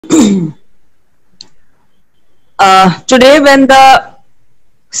Today, when the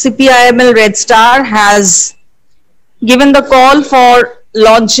CPI ML REDSTAR has given the call for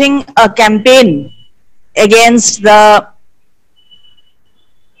launching a campaign against the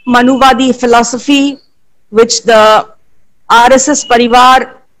Manuvadi philosophy, which the RSS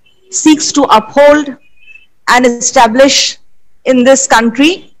Parivar seeks to uphold and establish in this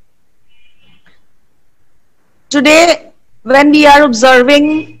country. Today, when we are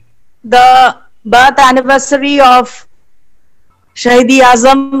observing the birth anniversary of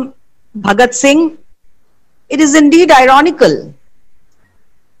Shahid Bhagat Singh, it is indeed ironical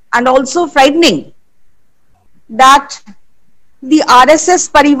and also frightening that the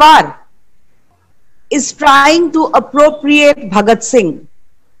RSS Parivar is trying to appropriate Bhagat Singh.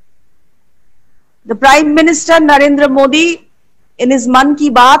 The Prime Minister Narendra Modi in his Man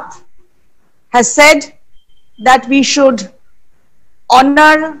Ki Baat has said that we should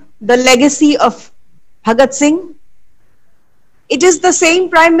honor the legacy of Bhagat Singh. It is the same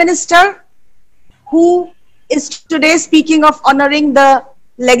Prime Minister who is today speaking of honoring the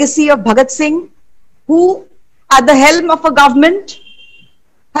legacy of Bhagat Singh, who at the helm of a government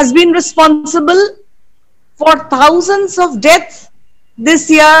has been responsible for thousands of deaths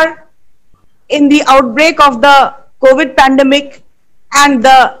this year in the outbreak of the COVID pandemic and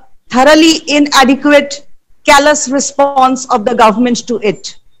the thoroughly inadequate, callous response of the government to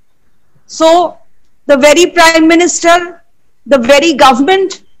it. So the very Prime Minister, the very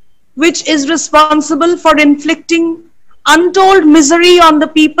government which is responsible for inflicting untold misery on the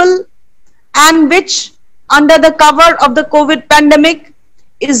people and which under the cover of the COVID pandemic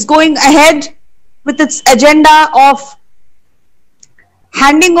is going ahead with its agenda of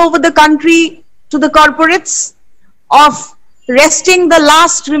handing over the country to the corporates, of wresting the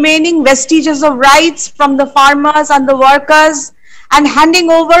last remaining vestiges of rights from the farmers and the workers, and handing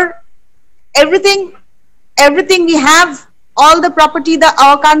over everything we have, all the property that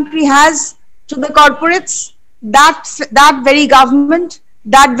our country has, to the corporates. That very government,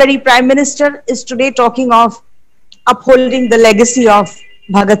 that very Prime Minister is today talking of upholding the legacy of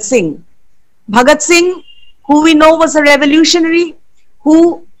Bhagat Singh. Bhagat Singh, who we know was a revolutionary,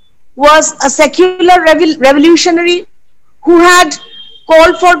 who was a secular revolutionary, who had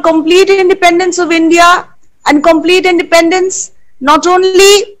called for complete independence of India, and complete independence not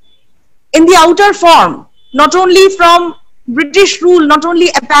only in the outer form, not only from British rule, not only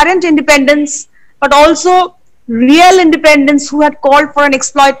apparent independence, but also real independence, who had called for an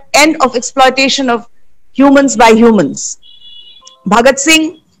end of exploitation of humans by humans. Bhagat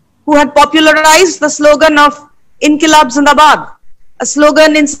Singh, who had popularized the slogan of Inqilab Zindabad, a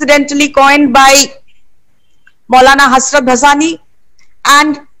slogan incidentally coined by Maulana Hasrat Bhasani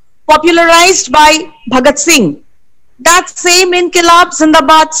and popularized by Bhagat Singh. That same Inqilab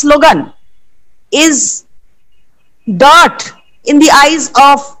Zindabad slogan is dirt in the eyes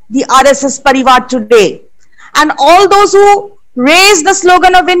of the RSS Parivar today. And all those who raise the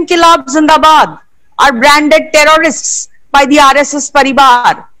slogan of Inqilab Zindabad are branded terrorists by the RSS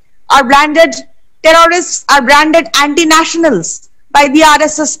Parivar, are branded terrorists, are branded anti-nationals by the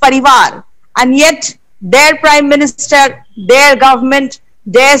RSS Parivar. And yet their Prime Minister, their government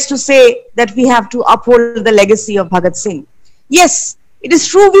dares to say that we have to uphold the legacy of Bhagat Singh. Yes, it is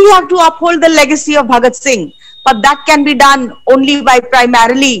true we have to uphold the legacy of Bhagat Singh, but that can be done only by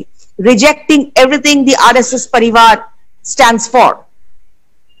primarily rejecting everything the RSS Parivar stands for.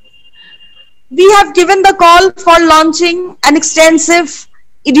 We have given the call for launching an extensive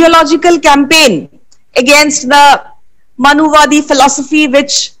ideological campaign against the Manuvadi philosophy,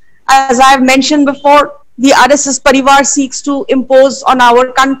 which, as I have mentioned before, the RSS Parivar seeks to impose on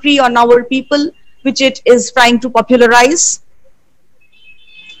our country, on our people, which it is trying to popularize.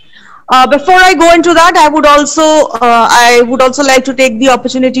 Before I go into that, I would also like to take the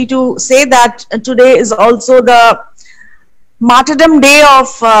opportunity to say that today is also the martyrdom day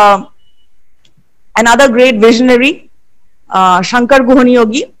of another great visionary, Shankar Guhani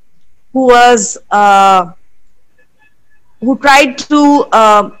Yogi, who tried to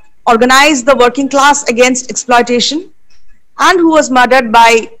organize the working class against exploitation, and who was murdered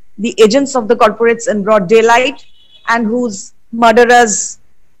by the agents of the corporates in broad daylight, and whose murderers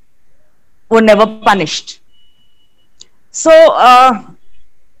were never punished. So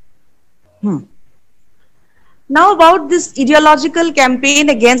now about this ideological campaign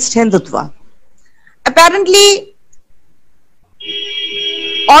against Hindutva. Apparently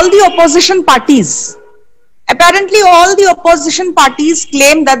all the opposition parties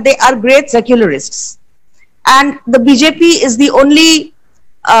claim that they are great secularists, and the BJP is the only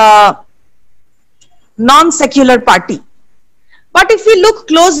non-secular party. But if we look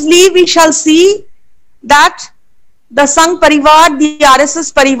closely, we shall see that the Sangh Parivar, the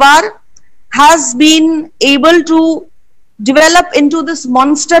RSS Parivar, has been able to develop into this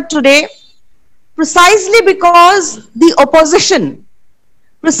monster today precisely because the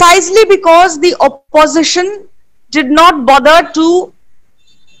opposition did not bother to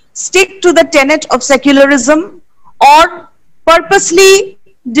stick to the tenet of secularism or purposely,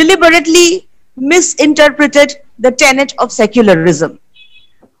 deliberately misinterpreted the tenet of secularism.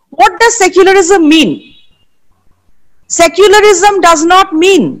 What does secularism mean? Secularism does not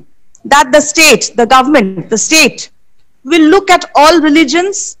mean that the state, the government, the state will look at all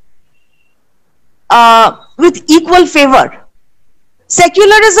religions with equal favor.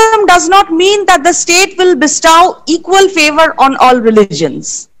 Secularism does not mean that the state will bestow equal favor on all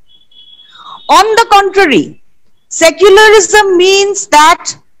religions. On the contrary, secularism means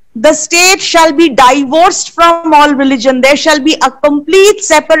that the state shall be divorced from all religion. There shall be a complete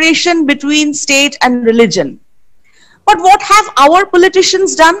separation between state and religion. But what have our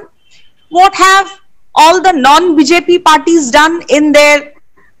politicians done? What have all the non-BJP parties done in their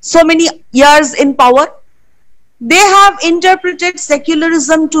so many years in power? They have interpreted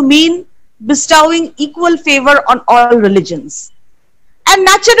secularism to mean bestowing equal favor on all religions. And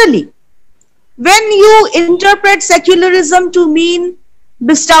naturally, when you interpret secularism to mean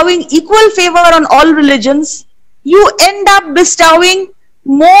bestowing equal favor on all religions, you end up bestowing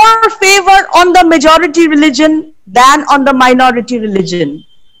more favor on the majority religion than on the minority religion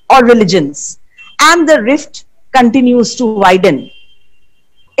or religions. And the rift continues to widen.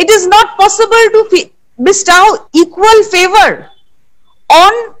 It is not possible to bestow equal favor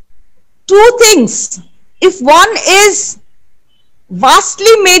on two things if one is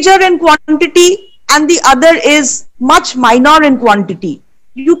vastly major in quantity and the other is much minor in quantity.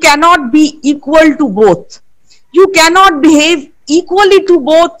 You cannot be equal to both. You cannot behave equally to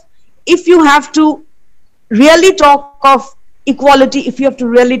both if you have to really talk of equality, if you have to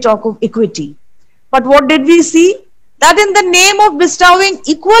really talk of equity. But what did we see? That in the name of bestowing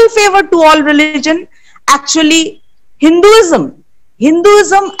equal favor to all religion, actually Hinduism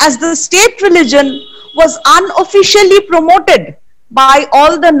as the state religion was unofficially promoted by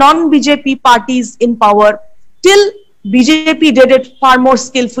all the non-BJP parties in power till BJP did it far more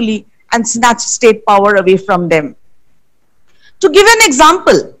skillfully and snatched state power away from them. To give an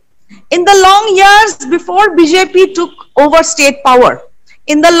example, in the long years before BJP took over state power,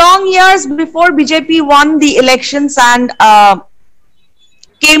 in the long years before BJP won the elections and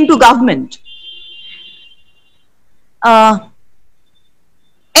came to government,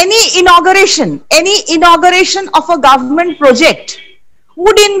 any inauguration of a government project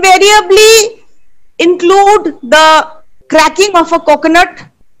would invariably include the cracking of a coconut,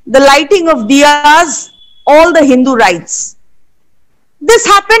 the lighting of diyas, all the Hindu rites. This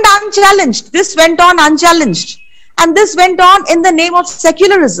happened unchallenged. This went on unchallenged. And this went on in the name of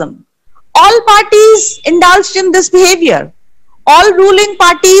secularism. All parties indulged in this behavior. All ruling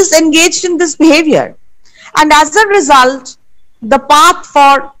parties engaged in this behavior. And as a result, the path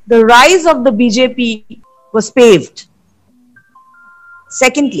for the rise of the BJP was paved.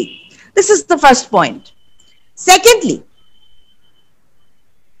 Secondly, this is the first point. Secondly,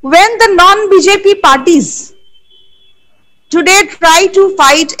 when the non-BJP parties today try to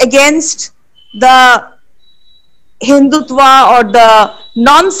fight against the Hindutva or the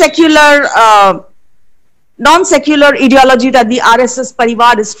non-secular ideology that the RSS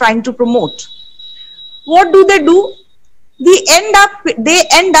Parivar is trying to promote, what do? They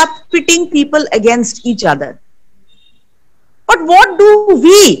end up pitting people against each other. But what do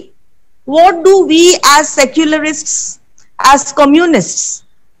we as secularists, as communists,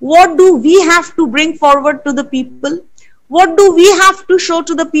 what do we have to bring forward to the people? What do we have to show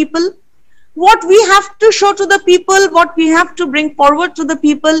to the people? What we have to show to the people, what we have to bring forward to the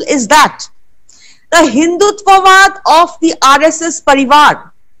people is that the Hindutvavad of the RSS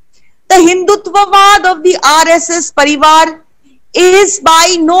Parivar, the Hindutvavad of the RSS Parivar is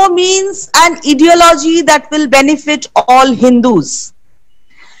by no means an ideology that will benefit all Hindus.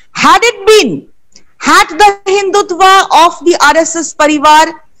 Had the Hindutva of the RSS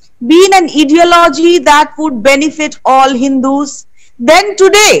Parivar been an ideology that would benefit all Hindus, then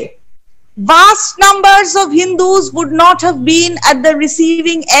today vast numbers of Hindus would not have been at the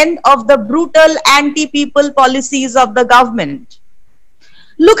receiving end of the brutal anti-people policies of the government.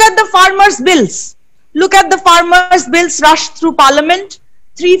 Look at the farmers' bills. Look at the farmers' bills rushed through parliament.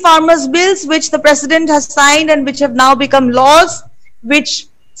 3 farmers' bills which the president has signed and which have now become laws, which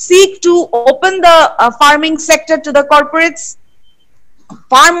seek to open the farming sector to the corporates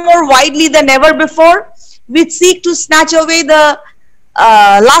far more widely than ever before, which seek to snatch away the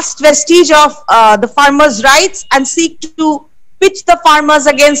last vestige of the farmers' rights and seek to pitch the farmers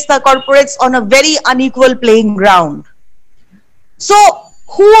against the corporates on a very unequal playing ground. So,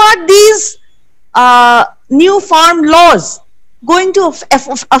 who are these new farm laws going to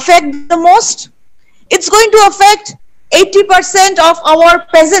affect the most? It's going to affect 80% of our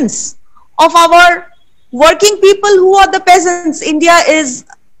peasants, of our working people who are the peasants. India is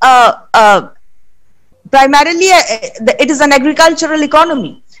primarily, it is an agricultural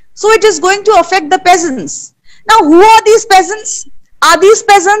economy. So it is going to affect the peasants. Now, who are these peasants? Are these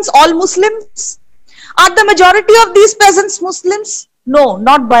peasants all Muslims? Are the majority of these peasants Muslims? No,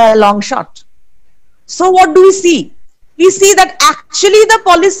 not by a long shot. So what do we see? We see that actually the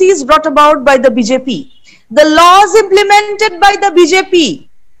policies brought about by the BJP, the laws implemented by the BJP,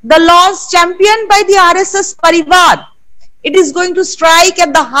 the laws championed by the RSS Parivar, it is going to strike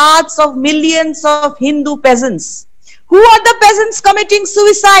at the hearts of millions of Hindu peasants. Who are the peasants committing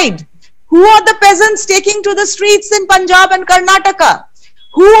suicide? Who are the peasants taking to the streets in Punjab and Karnataka?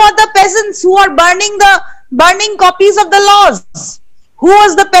 Who are the peasants who are burning copies of the laws? Who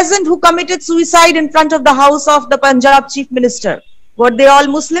was the peasant who committed suicide in front of the house of the Punjab Chief Minister? Were they all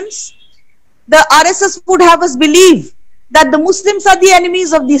Muslims? The RSS would have us believe that the Muslims are the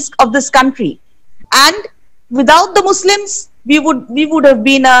enemies of this country, and without the Muslims, we would have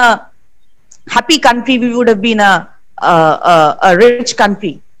been a happy country. We would have been a rich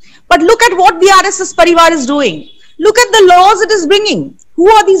country. But look at what the RSS Parivar is doing. Look at the laws it is bringing. Who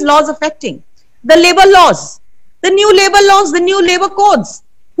are these laws affecting? The labor laws, the new labor laws, the new labor codes.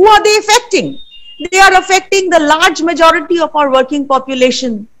 Who are they affecting? They are affecting the large majority of our working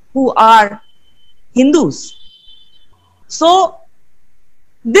population who are Hindus. So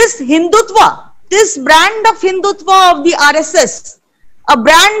this Hindutva, this brand of Hindutva of the RSS, a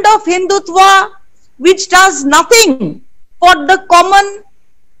brand of Hindutva which does nothing for the common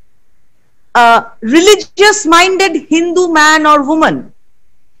religious-minded Hindu man or woman,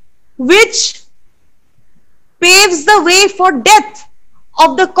 which paves the way for death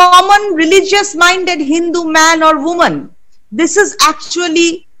of the common religious-minded Hindu man or woman. This is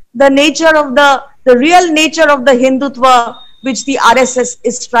actually the nature of the real nature of the Hindutva which the RSS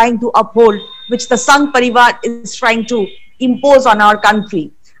is trying to uphold, which the Sangh Parivar is trying to impose on our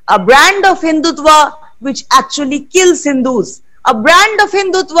country. A brand of Hindutva which actually kills Hindus. A brand of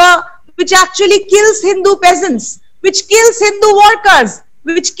Hindutva which actually kills Hindu peasants, which kills Hindu workers,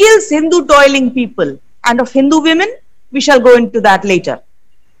 which kills Hindu toiling people. And of Hindu women, we shall go into that later.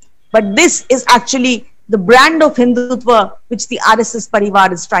 But this is actually the brand of Hindutva which the RSS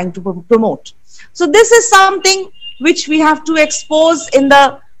Parivar is trying to promote. So this is something which we have to expose in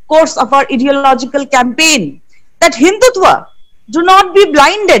the course of our ideological campaign, that Hindutva, do not be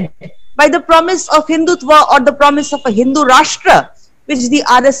blinded by the promise of Hindutva or the promise of a Hindu Rashtra, which the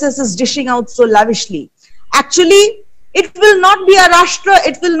RSS is dishing out so lavishly. Actually, it will not be a Rashtra,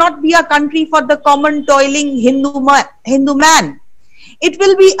 it will not be a country for the common toiling Hindu man. It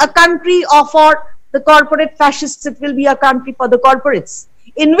will be a country for the corporate fascists, it will be a country for the corporates,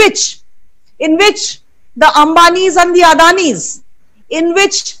 in which the Ambanis and the Adanis, in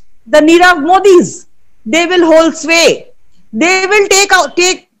which the Nirav Modis, they will hold sway. They will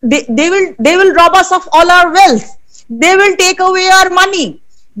they will rob us of all our wealth. They will take away our money.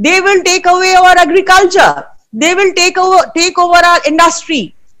 They will take away our agriculture. They will take over our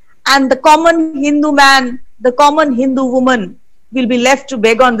industry. And the common Hindu man, the common Hindu woman will be left to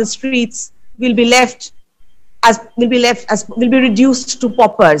beg on the streets, will be reduced to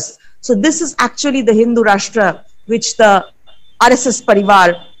paupers. So this is actually the Hindu Rashtra which the RSS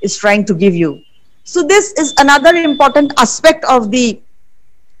Parivar is trying to give you. So this is another important aspect of the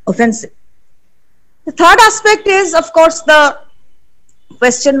offensive. The third aspect is, of course, the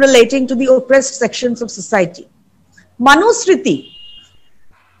question relating to the oppressed sections of society. Manusmriti.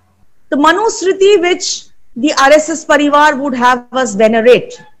 The Manusmriti which the RSS Parivar would have us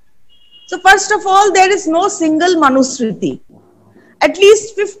venerate. So first of all, there is no single Manusmriti. At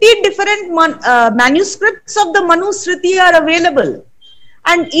least 50 different manuscripts of the Manusmriti are available,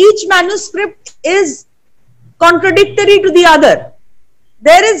 and each manuscript is contradictory to the other.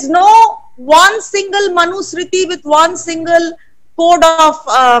 There is no one single Manusmriti with one single code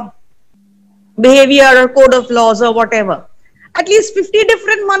of behavior or code of laws or whatever. At least 50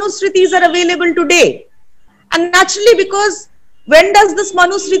 different Manusmritis are available today. And naturally, because when does this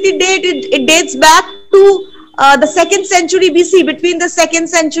Manusmriti date? It dates back to the 2nd century BC, between the 2nd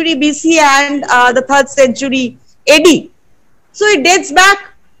century BC and the 3rd century AD. So it dates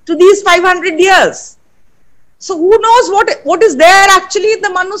back to these 500 years. So who knows what is there actually in the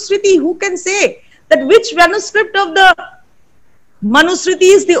Manusmriti? Who can say? that which manuscript of the Manusmriti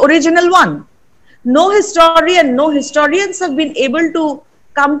is the original one. No historian, no historians have been able to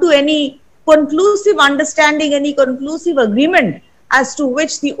come to any conclusive understanding, any conclusive agreement as to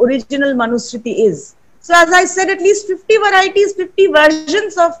which the original Manusmriti is. So as I said, at least 50 varieties, 50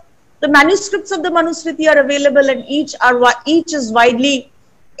 versions of the manuscripts of the Manusmriti are available, and each is widely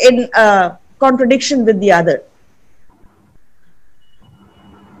in contradiction with the other.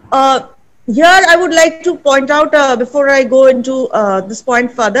 Here I would like to point out, before I go into this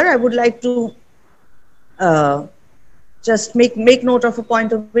point further, I would like to just make note of a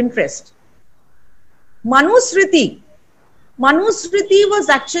point of interest. Manusmriti was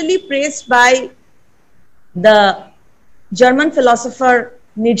actually praised by the German philosopher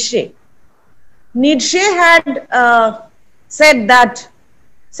Nietzsche. Nietzsche had said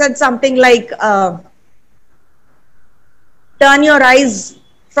something like, turn your eyes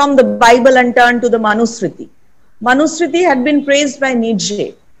from the Bible and turn to the Manusmriti. Manusmriti had been praised by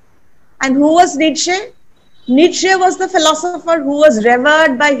Nietzsche. And who was Nietzsche? Nietzsche was the philosopher who was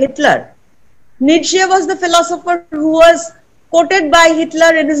revered by Hitler. Nietzsche was the philosopher who was quoted by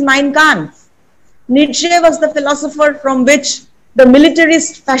Hitler in his Mein Kampf. Nietzsche was the philosopher from which the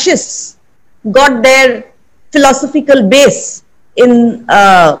militarist fascists got their philosophical base in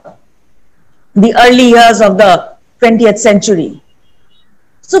the early years of the 20th century.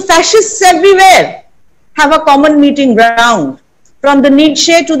 So fascists everywhere have a common meeting ground, from the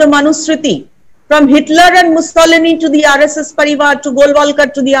Nietzsche to the Manusmriti, from Hitler and Mussolini to the RSS Parivar, to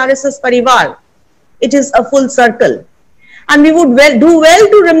Golwalkar to the RSS Parivar. It is a full circle. And we would do well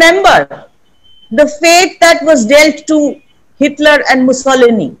to remember the fate that was dealt to Hitler and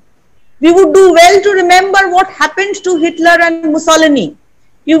Mussolini. We would do well to remember what happened to Hitler and Mussolini.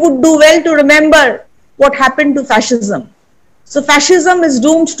 We would do well to remember what happened to fascism. So fascism is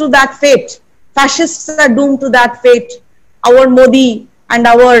doomed to that fate. Fascists are doomed to that fate. Our Modi and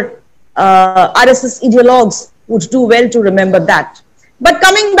our RSS ideologues would do well to remember that. But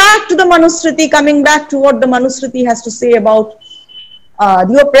coming back to the Manusmriti, coming back to what the Manusmriti has to say about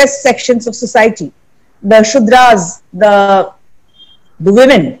the oppressed sections of society, the Shudras, the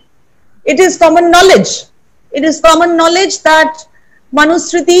women, it is common knowledge. It is common knowledge that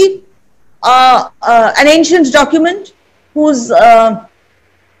Manusmriti, an ancient document whose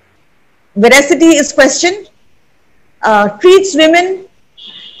veracity is questioned, treats women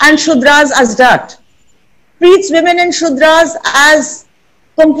and Shudras as dirt, treats women and Shudras as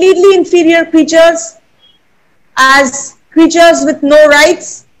completely inferior creatures, as creatures with no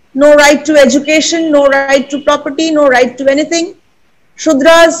rights, no right to education, no right to property, no right to anything.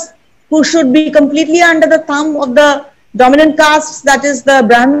 Shudras who should be completely under the thumb of the dominant castes, that is the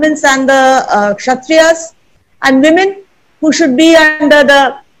Brahmins and the Kshatriyas, and women who should be under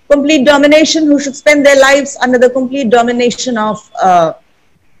the complete domination, who should spend their lives under the complete domination of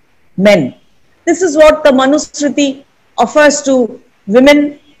men. This is what the Manusmriti offers to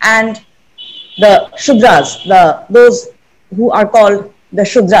women and the Shudras, those who are called the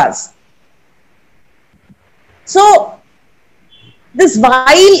Shudras. So this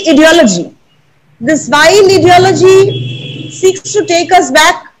vile ideology seeks to take us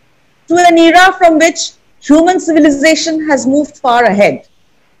back to an era from which human civilization has moved far ahead.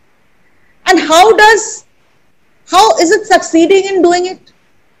 And how is it succeeding in doing it?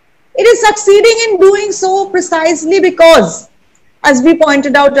 It is succeeding in doing so precisely because, as we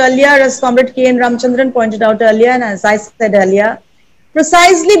pointed out earlier, as Comrade K. N. Ramchandran pointed out earlier, and as I said earlier,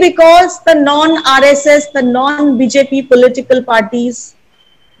 precisely because the non-RSS, the non-BJP political parties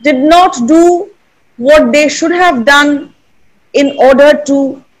did not do what they should have done in order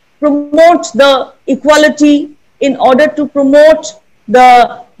to promote the equality, in order to promote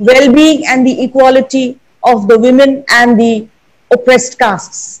the well-being and the equality of the women and the oppressed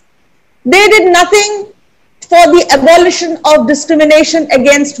castes. They did nothing for the abolition of discrimination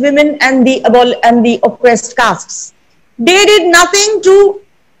against women and the oppressed castes. They did nothing to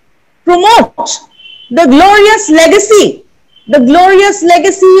promote the glorious legacy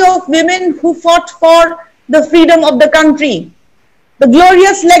of women who fought for the freedom of the country, the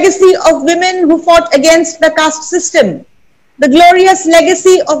glorious legacy of women who fought against the caste system, the glorious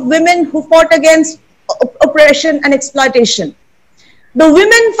legacy of women who fought against oppression and exploitation. The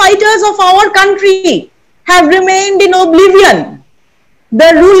women fighters of our country have remained in oblivion.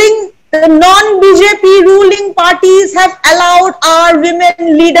 The non-BJP ruling parties have allowed our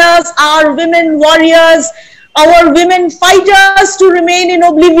women leaders, our women warriors, our women fighters to remain in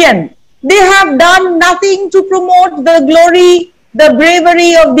oblivion. They have done nothing to promote the glory, the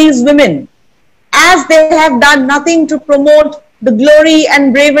bravery of these women, as they have done nothing to promote the glory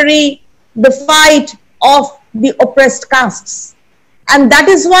and bravery the fight of the oppressed castes. And that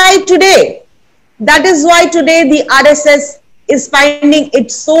is why today the RSS is finding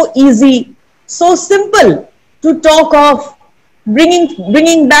it so easy, so simple to talk of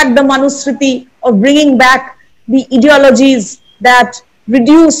bringing back the Manusmriti, or bringing back the ideologies that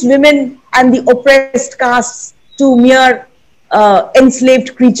reduce women and the oppressed castes to mere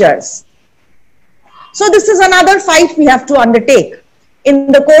enslaved creatures. So this is another fight we have to undertake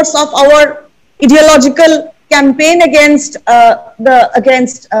in the course of our ideological campaign against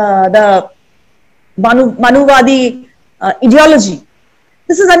the Manuvadi ideology.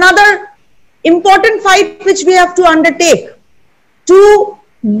 This is another important fight which we have to undertake to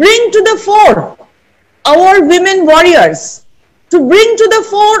bring to the fore our women warriors, to bring to the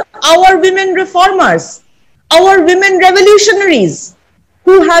fore our women reformers, our women revolutionaries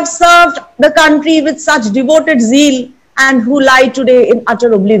who have served the country with such devoted zeal and who lie today in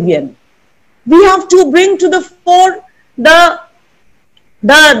utter oblivion. We have to bring to the fore the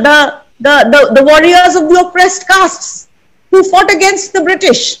warriors of the oppressed castes who fought against the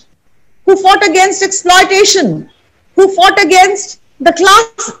British, who fought against exploitation, who fought against the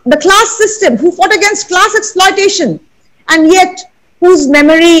class system, who fought against class exploitation, and yet whose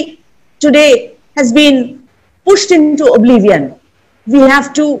memory today has been pushed into oblivion. We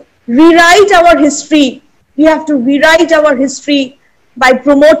have to rewrite our history. We have to rewrite our history by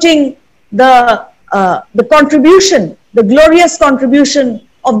promoting the contribution, the glorious contribution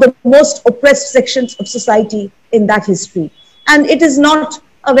of the most oppressed sections of society in that history. And it is not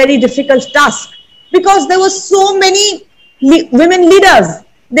a very difficult task, because there were so many women leaders,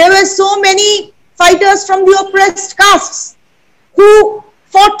 there were so many fighters from the oppressed castes who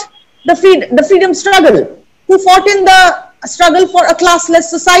fought the freedom struggle, who fought in the struggle for a classless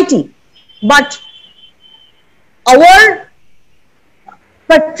society. But our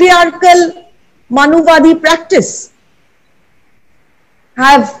patriarchal Manuvadi practice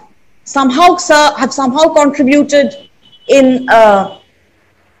have somehow contributed in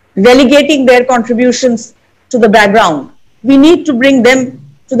relegating their contributions to the background. We need to bring them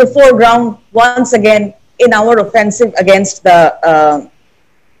to the foreground once again in our offensive against the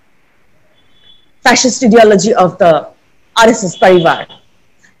fascist ideology of the RSS Parivar.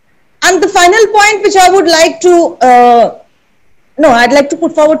 And the final point which I would like to, I'd like to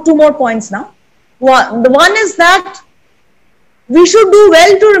put forward two more points now. The one is that we should do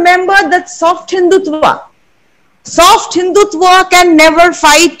well to remember that soft Hindutva can never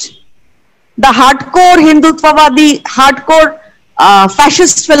fight the hardcore Hindutvavadi, hardcore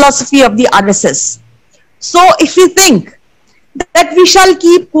fascist philosophy of the RSS. So if we think that we shall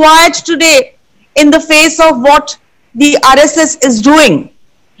keep quiet today in the face of what the RSS is doing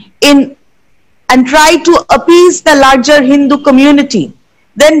and try to appease the larger Hindu community,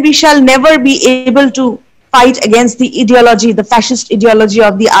 then we shall never be able to fight against the ideology, the fascist ideology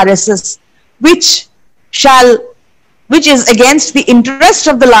of the RSS, which is against the interest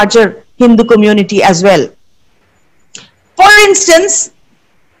of the larger Hindu community as well. For instance,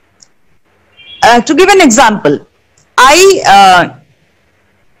 to give an example, I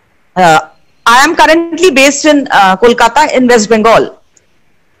am currently based in Kolkata in West Bengal.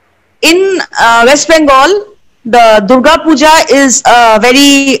 In West Bengal, the Durga Puja is a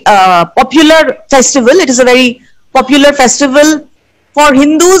very popular festival. It is a very popular festival for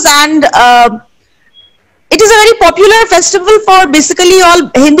Hindus, and it is a very popular festival for basically all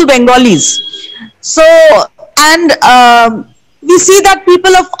Hindu Bengalis. So, and we see that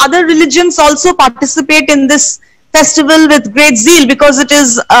people of other religions also participate in this festival with great zeal, because it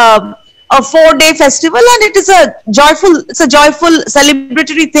is a 4-day festival, and it is a joyful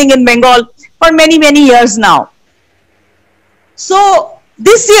celebratory thing in Bengal for many years now. So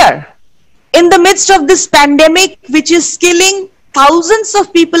this year, in the midst of this pandemic, which is killing thousands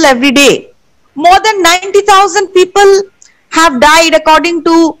of people every day, more than 90,000 people have died according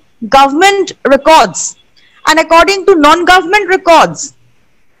to government records, and according to non-government records,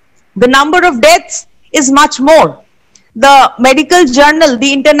 the number of deaths is much more. The medical journal,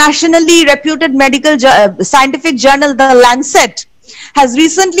 the internationally reputed medical scientific journal, the Lancet, has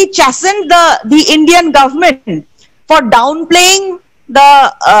recently chastened the Indian government for downplaying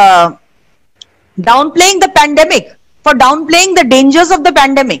the pandemic, for downplaying the dangers of the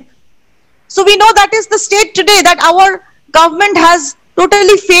pandemic. So we know that is the state today, that our government has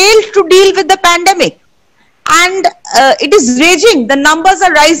totally failed to deal with the pandemic, and it is raging. The numbers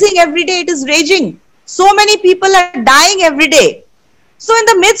are rising every day. It is raging. So many people are dying every day. So in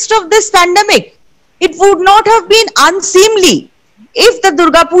the midst of this pandemic, it would not have been unseemly if the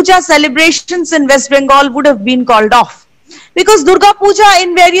Durga Puja celebrations in West Bengal would have been called off. Because Durga Puja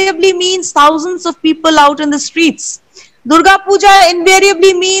invariably means thousands of people out in the streets. Durga Puja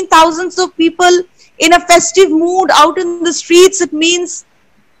invariably means thousands of people in a festive mood out in the streets. It means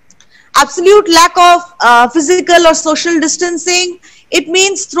absolute lack of physical or social distancing. It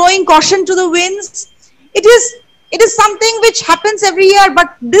means throwing caution to the winds. It is something which happens every year,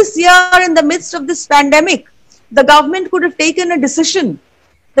 but this year, in the midst of this pandemic, the government could have taken a decision.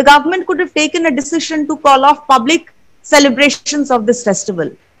 The government could have taken a decision to call off public celebrations of this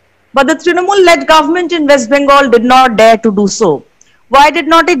festival. But the Trinamool-led government in West Bengal did not dare to do so. Why did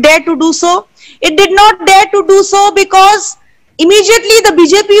not it dare to do so? It did not dare to do so because immediately the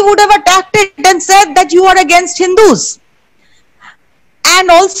BJP would have attacked it and said that you are against Hindus. And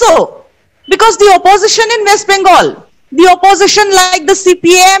also, because the opposition in West Bengal, the opposition like the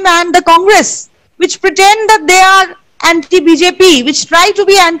CPM and the Congress, which pretend that they are anti-BJP, which try to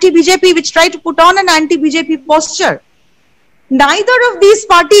be anti-BJP, which try to put on an anti-BJP posture, neither of these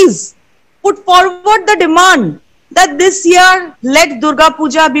parties put forward the demand that this year let Durga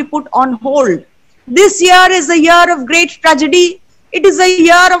Puja be put on hold. This year is a year of great tragedy. It is a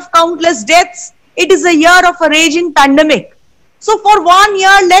year of countless deaths. It is a year of a raging pandemic. So for 1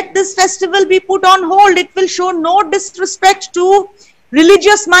 year, let this festival be put on hold. It will show no disrespect to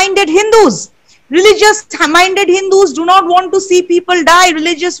religious-minded Hindus. Religious-minded Hindus do not want to see people die.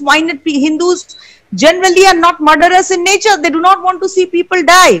 Religious-minded Hindus generally are not murderous in nature. They do not want to see people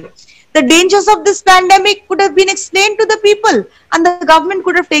die. The dangers of this pandemic could have been explained to the people and the government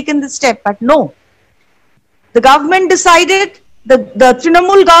could have taken this step, but no. The government decided, the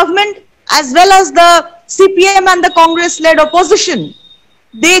Trinamool government as well as the CPM and the Congress-led opposition,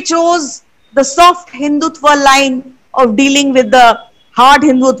 they chose the soft Hindutva line of dealing with the hard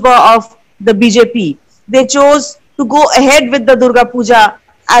Hindutva of the BJP. They chose to go ahead with the Durga Puja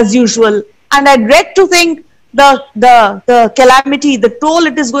as usual, and I dread to think the calamity, the toll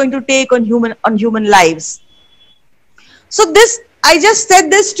it is going to take on human lives. So this, I just said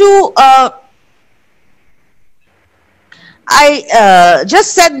this to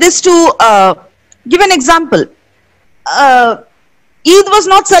give an example. Eid was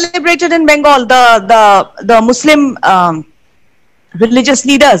not celebrated in Bengal. The Muslim religious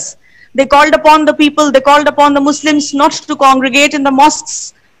leaders, they called upon the people, they called upon the Muslims not to congregate in the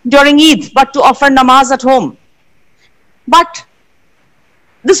mosques during Eid, but to offer namaz at home. But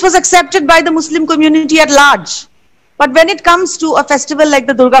this was accepted by the Muslim community at large. But when it comes to a festival like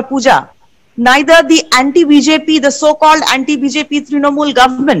the Durga Puja, neither the anti-BJP, the so-called anti-BJP Trinamool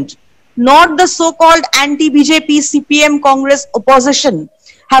government, nor the so-called anti-BJP CPM Congress opposition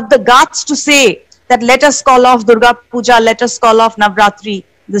have the guts to say that let us call off Durga Puja, let us call off Navratri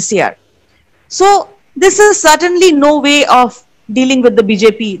this year. So this is certainly no way of dealing with the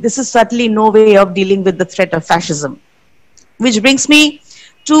BJP. This is certainly no way of dealing with the threat of fascism. Which brings me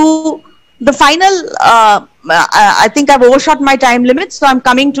to the final, I think I've overshot my time limit, so I'm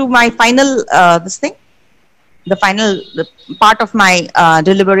coming to my final, the final part of my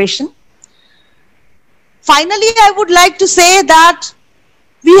deliberation. Finally, I would like to say that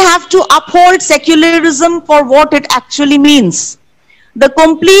we have to uphold secularism for what it actually means. The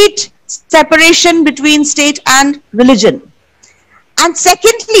complete separation between state and religion. And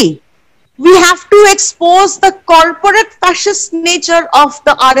secondly, we have to expose the corporate fascist nature of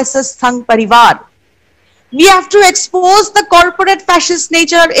the RSS Sangh Parivar. We have to expose the corporate fascist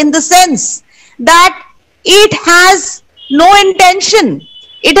nature in the sense that it has no intention,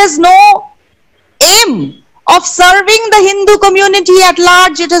 it has no aim of serving the Hindu community at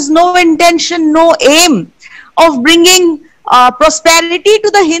large. It has no intention, no aim of bringing prosperity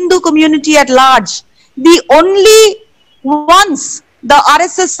to the Hindu community at large. The only ones the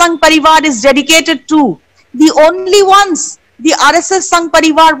RSS Sangh Parivar is dedicated to, the only ones the RSS Sangh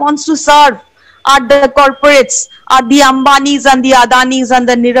Parivar wants to serve are the corporates, are the Ambanis and the Adanis and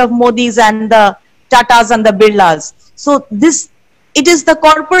the Nirav Modis and the Tatas and the Birlas. So this, it is the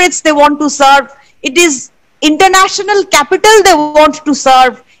corporates they want to serve. It is international capital they want to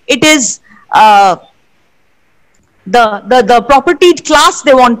serve. It is the propertied class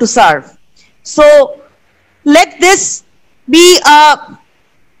they want to serve. So let this be a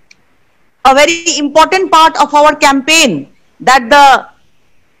very important part of our campaign, that the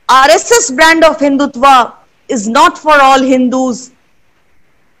RSS brand of Hindutva is not for all Hindus.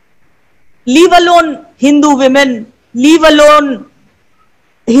 Leave alone Hindu women, leave alone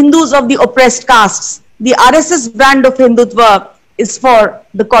Hindus of the oppressed castes. The RSS brand of Hindutva is for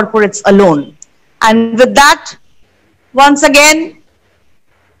the corporates alone. And with that, once again,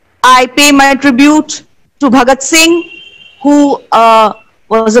 I pay my tribute to Bhagat Singh, who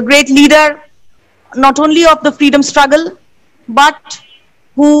was a great leader, not only of the freedom struggle, but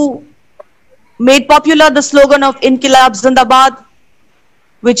who made popular the slogan of Inqilab Zindabad,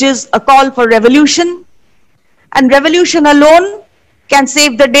 which is a call for revolution. And revolution alone can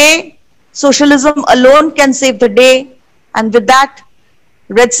save the day. Socialism alone can save the day. And with that,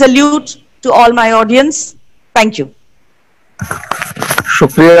 red salute to all my audience. Thank you.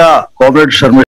 Shukriya, Comrade SHARMISTHA.